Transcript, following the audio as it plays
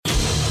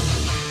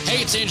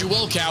Hey, it's Andrew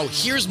Wilkow.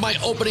 Here's my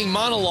opening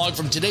monologue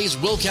from today's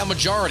Wilkow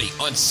Majority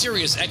on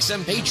Sirius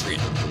XM Patriot.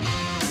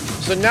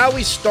 So now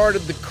we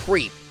started the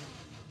creep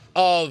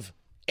of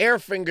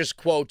Airfinger's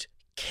quote,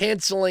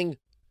 canceling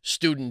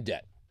student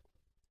debt.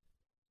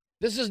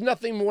 This is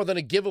nothing more than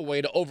a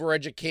giveaway to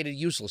overeducated,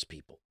 useless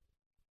people.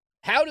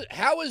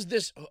 How is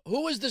this,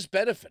 who is this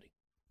benefiting?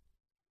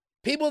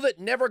 People that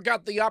never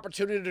got the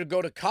opportunity to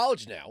go to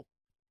college now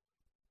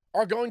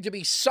are going to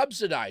be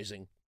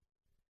subsidizing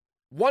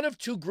one of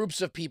two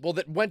groups of people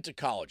that went to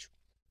college.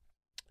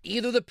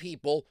 Either the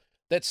people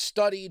that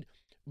studied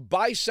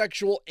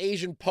bisexual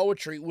Asian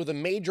poetry with a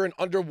major in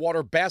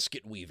underwater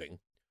basket weaving,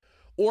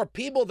 or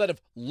people that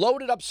have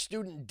loaded up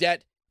student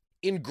debt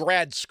in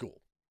grad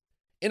school.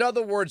 In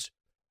other words,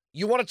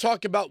 you want to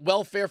talk about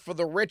welfare for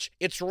the rich?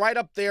 It's right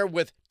up there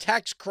with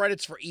tax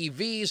credits for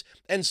EVs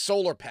and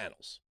solar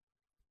panels.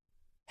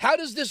 How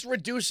does this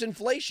reduce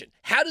inflation?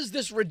 How does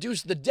this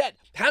reduce the debt?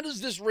 How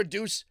does this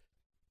reduce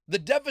the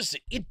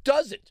deficit? It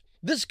doesn't.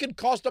 This could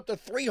cost up to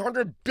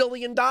 $300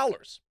 billion.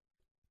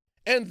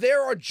 And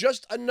there are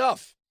just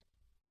enough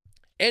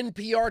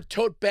NPR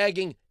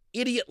tote-bagging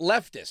idiot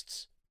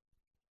leftists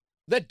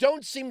that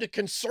don't seem to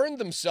concern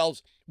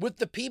themselves with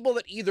the people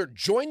that either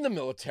joined the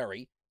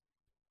military,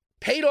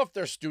 paid off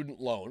their student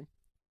loan,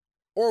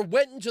 or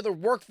went into the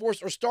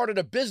workforce or started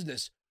a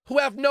business who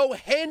have no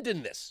hand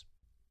in this.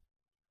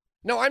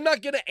 Now, I'm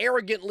not going to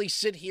arrogantly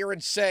sit here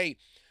and say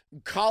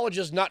college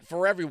is not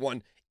for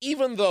everyone,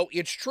 even though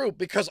it's true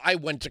because I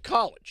went to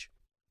college.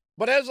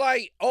 But as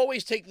I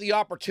always take the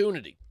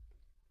opportunity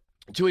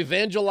to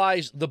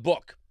evangelize the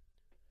book,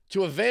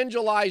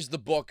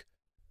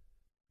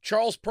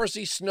 Charles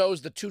Percy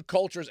Snow's The Two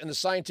Cultures and the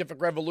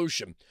Scientific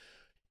Revolution.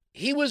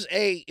 He was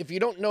if you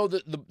don't know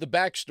the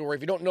backstory,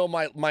 if you don't know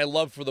my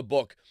love for the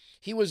book,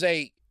 he was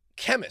a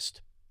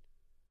chemist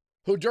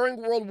who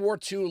during World War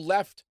II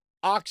left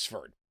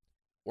Oxford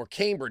or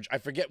Cambridge, I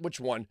forget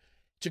which one,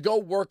 to go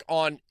work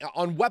on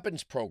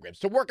weapons programs,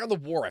 to work on the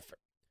war effort,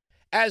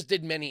 as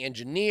did many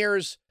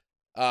engineers,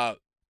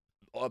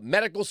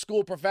 medical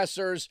school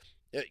professors,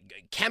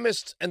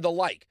 chemists, and the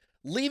like,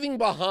 leaving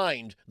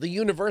behind the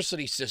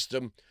university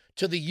system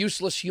to the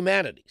useless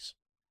humanities.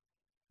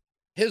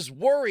 His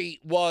worry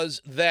was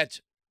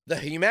that the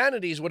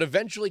humanities would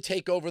eventually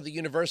take over the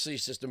university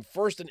system,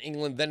 first in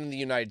England, then in the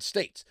United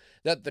States,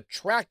 that the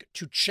track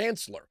to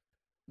chancellor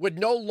would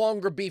no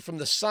longer be from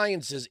the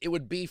sciences, it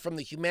would be from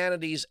the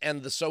humanities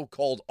and the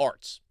so-called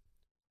arts.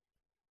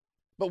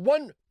 But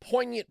one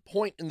poignant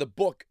point in the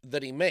book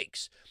that he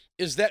makes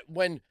is that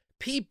when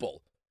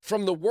people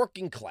from the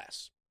working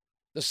class,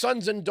 the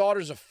sons and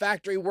daughters of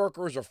factory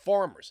workers or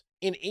farmers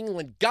in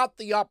England, got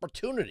the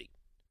opportunity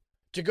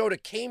to go to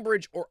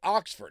Cambridge or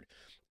Oxford,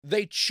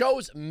 they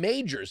chose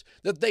majors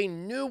that they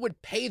knew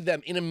would pay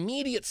them an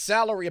immediate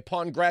salary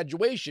upon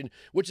graduation,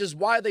 which is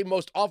why they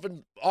most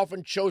often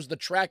chose the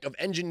track of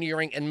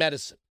engineering and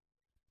medicine.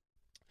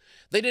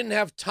 They didn't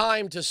have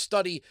time to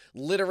study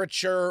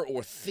literature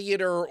or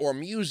theater or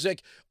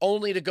music,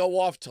 only to go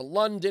off to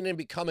London and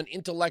become an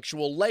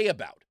intellectual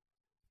layabout.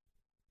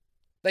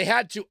 They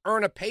had to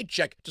earn a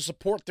paycheck to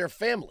support their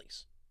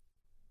families.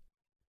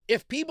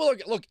 If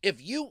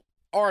you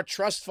are a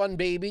trust fund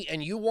baby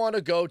and you want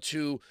to go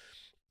to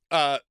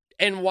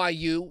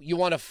NYU, you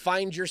want to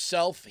find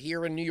yourself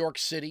here in New York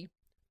City,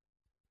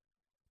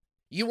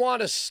 you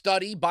want to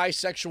study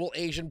bisexual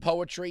Asian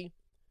poetry,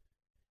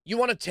 you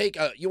want to take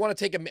a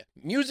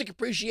music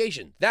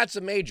appreciation, that's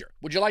a major.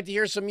 Would you like to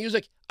hear some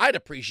music? I'd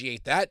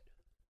appreciate that.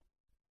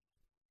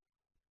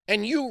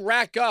 And you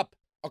rack up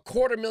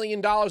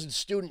 $250,000 in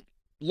student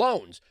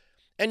loans,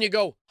 and you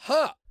go,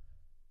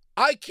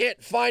 I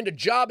can't find a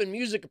job in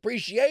music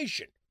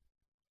appreciation.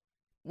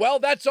 Well,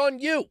 that's on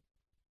you.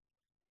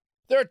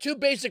 There are two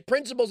basic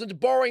principles into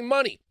borrowing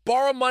money.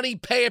 Borrow money,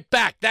 pay it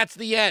back. That's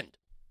the end.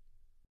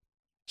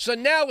 So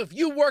now if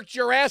you worked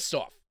your ass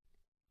off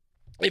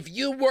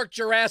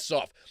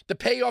to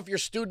pay off your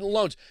student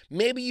loans,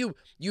 maybe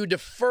you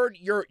deferred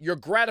your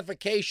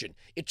gratification.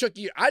 It took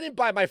you, I didn't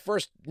buy my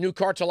first new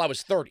car till I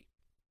was 30.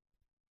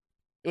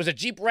 It was a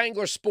Jeep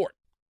Wrangler Sport.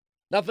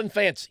 Nothing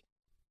fancy.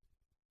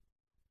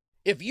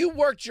 If you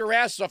worked your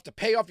ass off to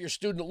pay off your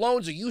student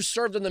loans or you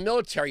served in the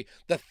military,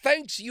 the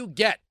thanks you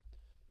get,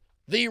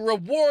 the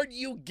reward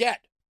you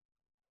get,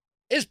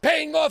 is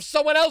paying off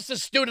someone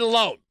else's student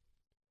loan.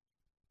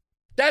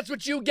 That's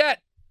what you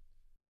get.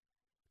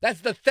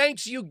 That's the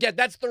thanks you get.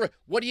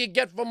 What do you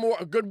get for more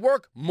good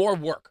work? More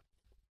work.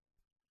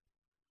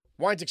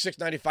 Weinzig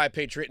 695,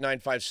 Patriot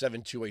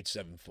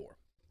 957-2874.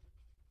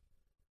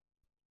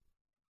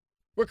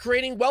 We're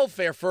creating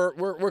welfare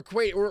we're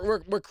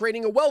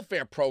creating a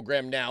welfare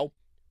program now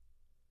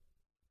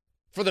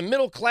for the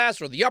middle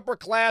class or the upper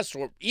class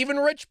or even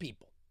rich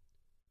people.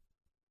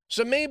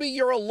 So maybe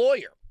you're a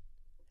lawyer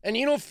and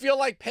you don't feel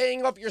like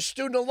paying off your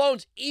student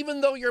loans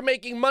even though you're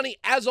making money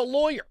as a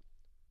lawyer.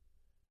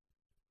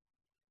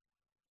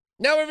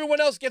 Now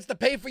everyone else gets to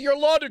pay for your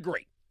law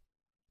degree.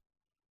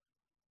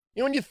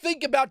 You know, when you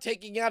think about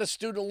taking out a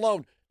student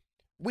loan,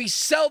 we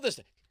sell this.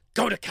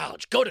 Go to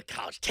college,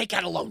 take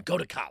out a loan, go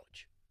to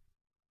college.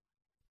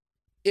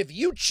 If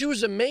you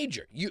choose a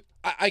major,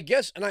 I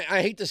guess, and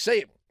I hate to say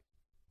it,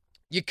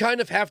 you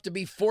kind of have to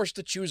be forced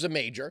to choose a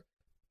major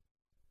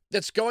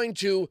that's going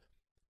to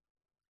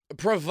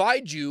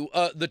provide you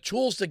the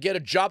tools to get a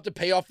job to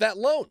pay off that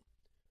loan.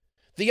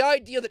 The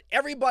idea that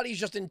everybody's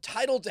just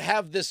entitled to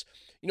have this,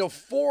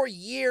 4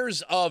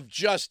 years of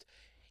just,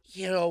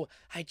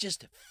 I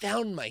just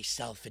found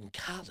myself in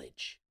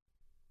college.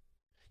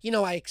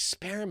 I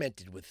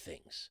experimented with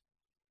things.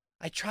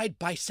 I tried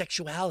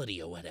bisexuality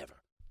or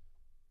whatever.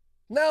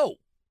 No.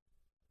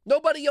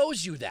 Nobody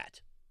owes you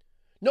that.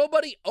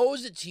 Nobody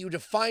owes it to you to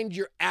find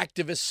your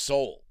activist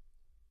soul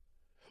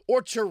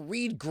or to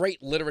read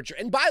great literature.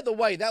 And by the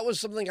way, that was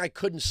something I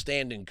couldn't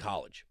stand in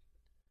college.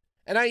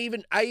 And I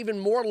even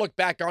more look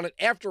back on it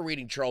after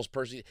reading Charles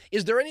Percy.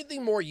 Is there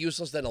anything more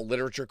useless than a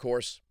literature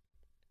course?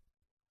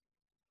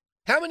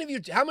 How many of you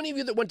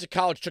that went to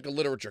college took a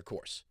literature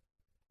course?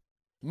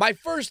 My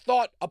first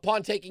thought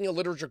upon taking a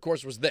literature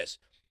course was this.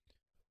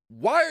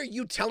 Why are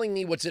you telling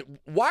me what's it?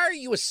 Why are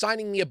you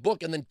assigning me a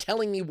book and then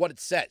telling me what it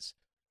says?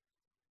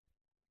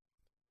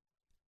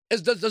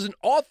 Does an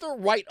author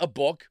write a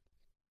book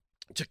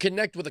to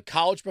connect with a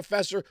college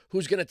professor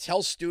who's going to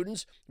tell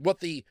students what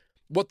the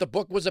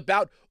book was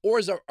about, or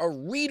is a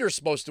reader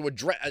supposed to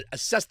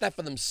assess that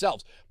for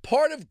themselves?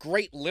 Part of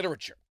great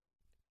literature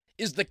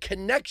is the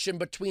connection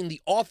between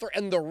the author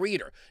and the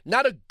reader,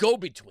 not a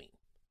go-between.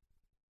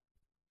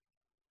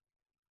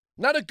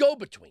 Not a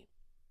go-between.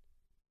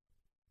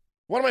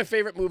 One of my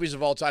favorite movies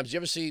of all time. Did you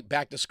ever see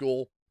Back to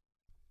School?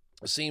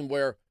 A scene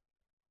where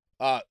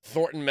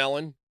Thornton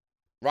Mellon,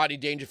 Rodney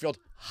Dangerfield,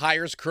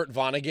 hires Kurt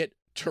Vonnegut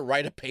to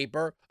write a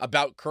paper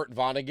about Kurt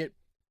Vonnegut.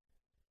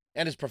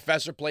 And his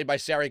professor, played by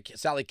Sally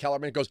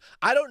Kellerman, goes,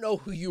 I don't know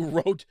who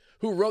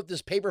wrote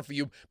this paper for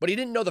you, but he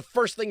didn't know the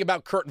first thing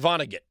about Kurt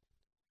Vonnegut.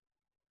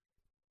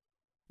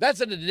 That's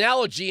an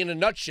analogy in a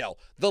nutshell.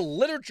 The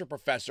literature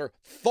professor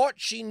thought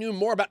she knew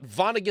more about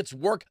Vonnegut's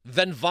work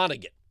than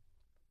Vonnegut.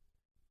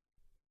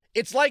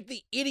 It's like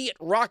the idiot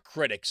rock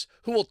critics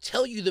who will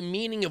tell you the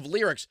meaning of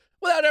lyrics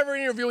without ever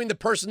interviewing the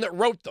person that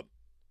wrote them.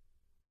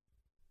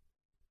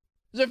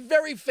 There's a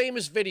very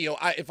famous video.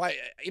 I'm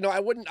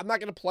not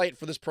going to play it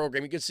for this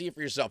program. You can see it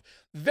for yourself.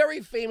 Very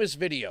famous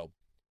video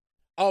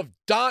of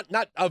Don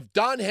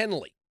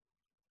Henley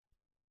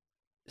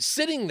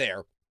sitting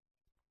there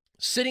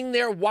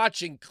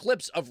watching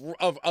clips of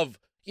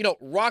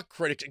rock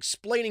critics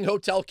explaining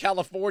Hotel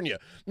California.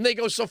 And they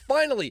go, so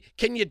finally,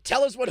 can you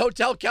tell us what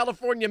Hotel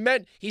California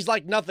meant? He's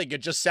like, nothing.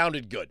 It just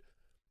sounded good.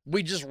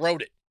 We just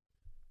wrote it.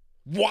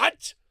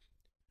 What?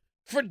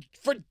 For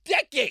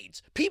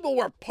decades, people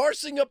were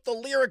parsing up the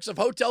lyrics of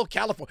Hotel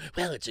California.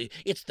 Well,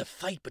 it's the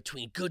fight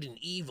between good and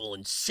evil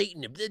and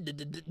Satan.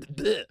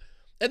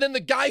 And then the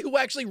guy who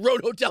actually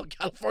wrote Hotel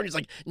California is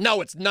like,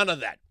 no, it's none of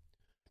that.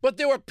 But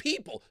there were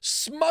people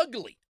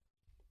smugly,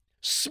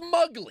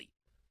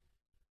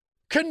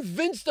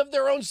 convinced of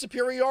their own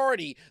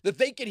superiority that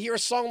they could hear a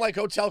song like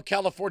Hotel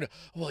California.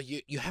 Well,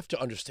 you have to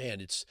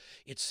understand, it's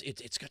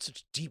got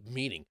such deep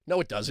meaning.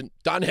 No, it doesn't.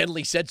 Don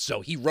Henley said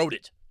so. He wrote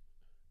it.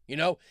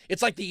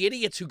 It's like the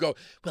idiots who go,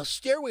 well,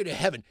 Stairway to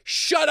Heaven,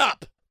 shut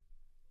up.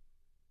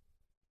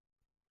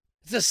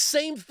 It's the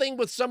same thing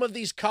with some of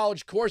these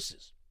college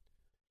courses.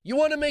 You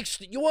want to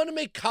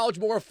make college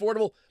more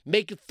affordable?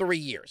 Make it 3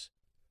 years.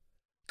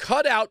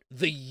 Cut out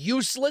the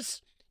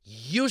useless,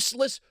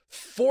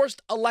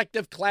 forced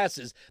elective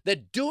classes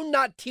that do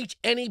not teach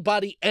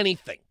anybody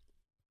anything.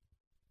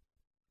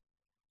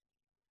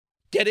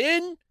 Get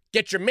in,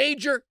 get your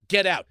major,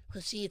 get out.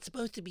 Well, see, it's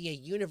supposed to be a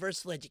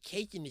universal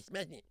education.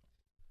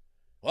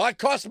 Well, that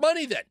costs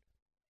money then.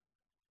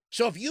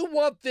 So if you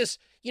want this,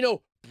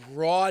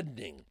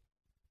 broadening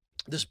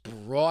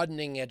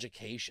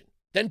education,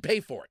 then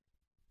pay for it.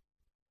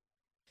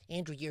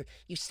 Andrew,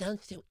 you sound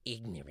so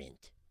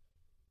ignorant.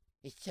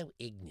 It's so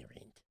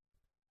ignorant.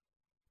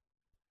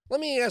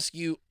 Let me ask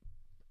you,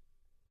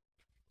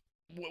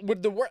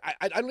 would the word,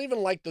 I don't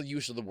even like the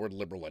use of the word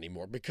liberal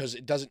anymore because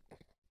it doesn't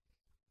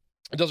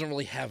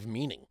really have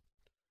meaning.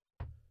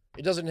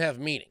 It doesn't have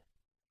meaning.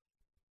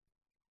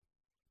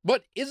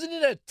 But isn't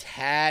it a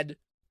tad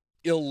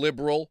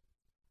illiberal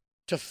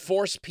to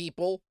force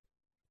people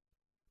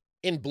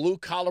in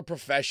blue-collar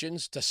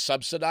professions to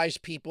subsidize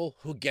people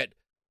who get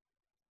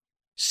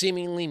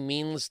seemingly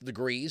meaningless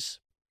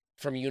degrees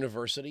from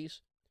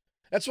universities?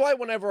 That's why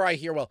whenever I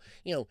hear,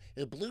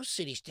 the blue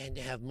cities tend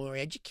to have more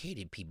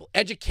educated people.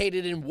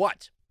 Educated in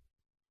what?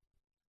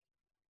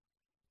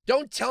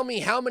 Don't tell me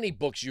how many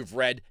books you've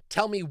read.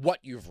 Tell me what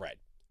you've read.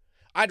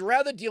 I'd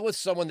rather deal with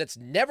someone that's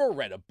never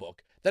read a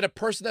book than a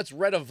person that's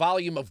read a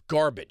volume of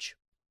garbage.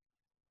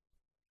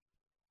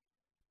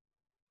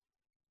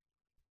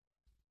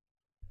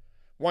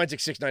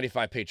 Weinzig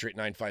 695 Patriot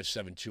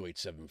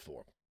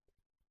 957-2874.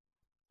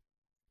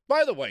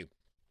 By the way,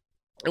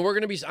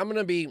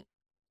 and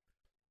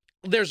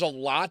there's a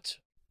lot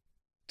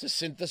to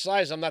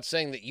synthesize. I'm not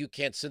saying that you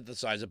can't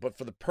synthesize it, but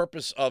for the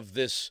purpose of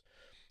this,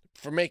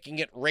 for making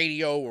it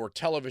radio or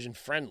television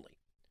friendly,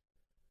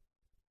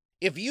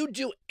 if you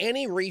do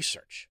any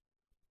research,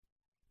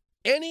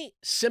 any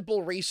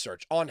simple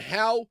research on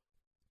how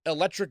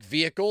electric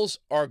vehicles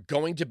are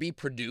going to be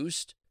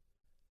produced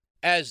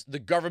as the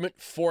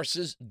government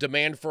forces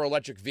demand for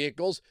electric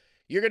vehicles,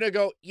 you're going to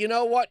go, you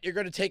know what? You're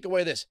going to take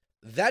away this.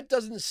 That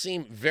doesn't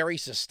seem very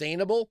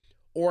sustainable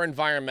or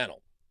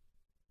environmental.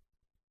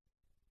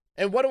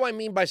 And what do I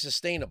mean by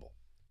sustainable?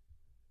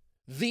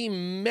 The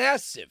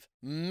massive,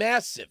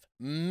 massive,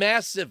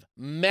 massive,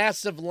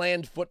 massive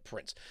land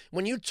footprints.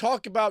 When you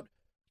talk about,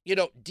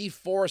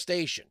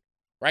 deforestation,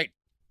 right?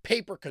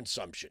 Paper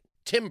consumption,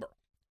 timber,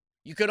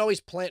 you could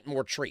always plant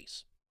more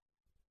trees.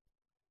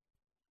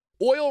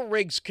 Oil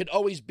rigs could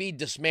always be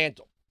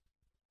dismantled.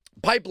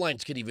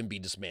 Pipelines could even be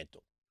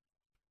dismantled.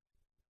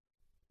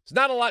 There's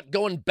not a lot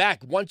going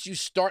back once you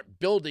start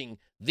building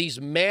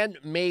these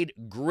man-made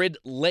grid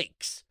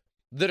lakes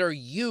that are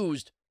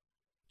used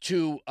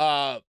to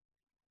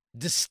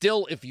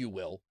distill, if you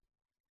will,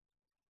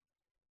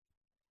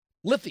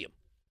 lithium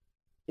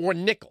or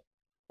nickel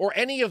or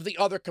any of the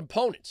other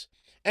components.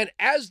 And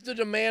as the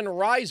demand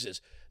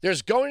rises,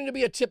 there's going to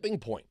be a tipping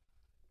point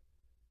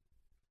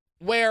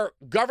where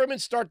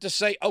governments start to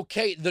say,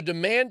 okay, the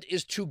demand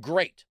is too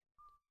great.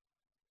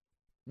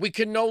 We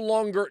can no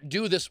longer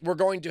do this. See,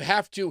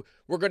 the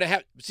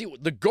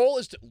goal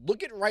is to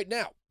look at it right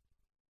now.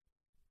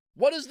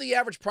 What is the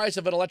average price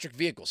of an electric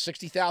vehicle?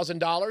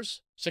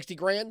 $60,000? 60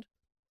 grand?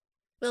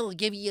 Well, we'll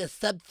give you a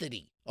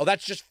subsidy. Oh,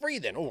 that's just free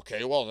then.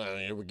 Okay, well, then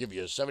it would give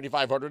you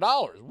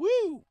 $7,500.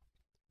 Woo!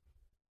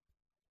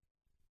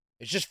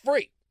 It's just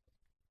free.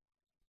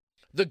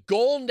 The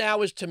goal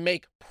now is to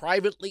make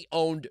privately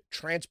owned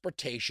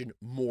transportation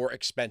more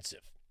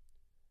expensive.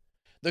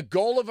 The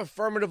goal of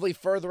affirmatively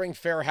furthering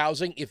fair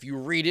housing, if you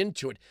read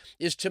into it,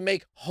 is to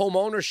make home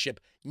ownership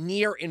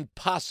near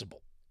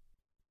impossible.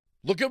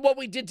 Look at what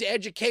we did to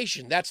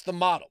education. That's the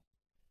model.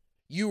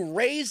 You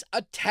raise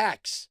a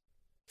tax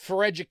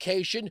for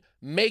education,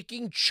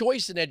 making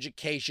choice in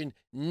education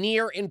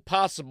near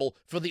impossible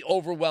for the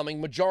overwhelming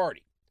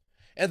majority.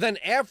 And then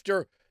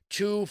after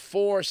 2,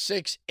 4,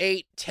 6,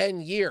 8,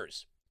 10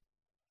 years,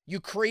 you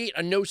create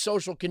a no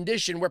social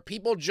condition where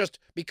people just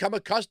become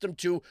accustomed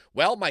to,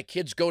 well, my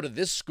kids go to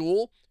this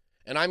school,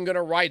 and I'm going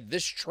to ride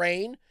this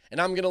train, and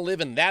I'm going to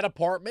live in that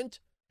apartment,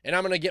 and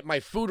I'm going to get my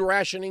food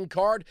rationing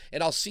card,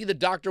 and I'll see the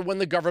doctor when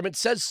the government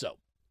says so.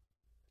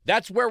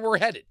 That's where we're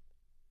headed.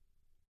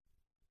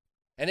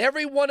 And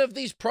every one of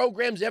these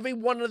programs, every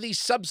one of these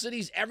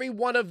subsidies, every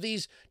one of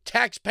these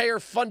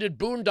taxpayer-funded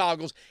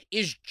boondoggles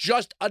is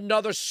just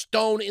another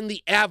stone in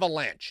the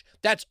avalanche.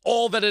 That's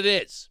all that it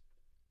is.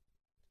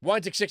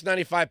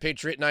 1-695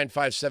 Patriot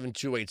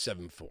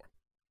 957-2874.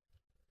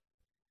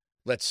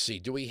 Let's see.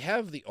 Do we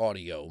have the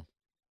audio?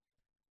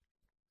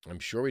 I'm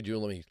sure we do.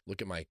 Let me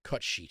look at my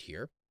cut sheet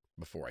here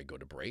before I go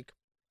to break.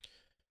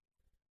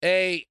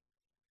 No,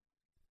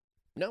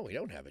 we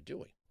don't have it, do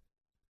we?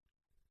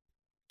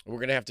 We're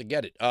going to have to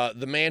get it.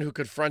 The man who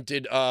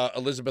confronted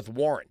Elizabeth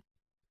Warren,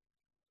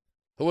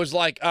 who was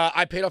like,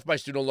 I paid off my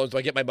student loans. Do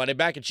I get my money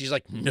back? And she's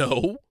like,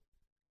 no.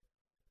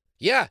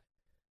 Yeah.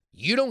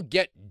 You don't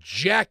get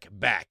jack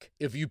back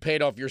if you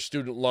paid off your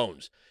student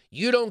loans.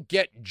 You don't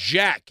get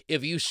jack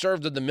if you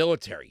served in the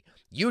military.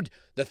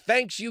 The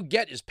thanks you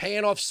get is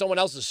paying off someone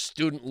else's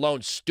student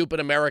loans, stupid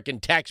American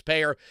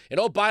taxpayer. And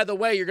oh, by the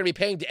way, you're going to be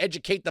paying to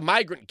educate the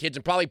migrant kids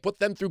and probably put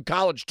them through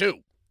college too.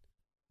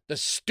 The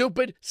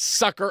stupid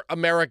sucker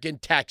American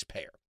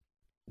taxpayer.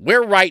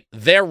 We're right,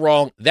 they're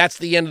wrong. That's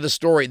the end of the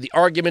story. The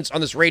arguments on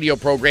this radio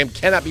program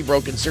cannot be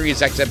broken.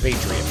 Sirius XM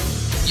Patriot.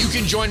 You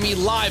can join me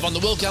live on the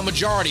Will Count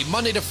Majority,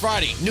 Monday to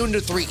Friday, noon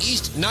to 3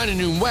 East, 9 to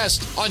noon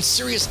West, on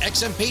Sirius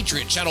XM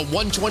Patriot, channel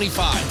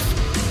 125.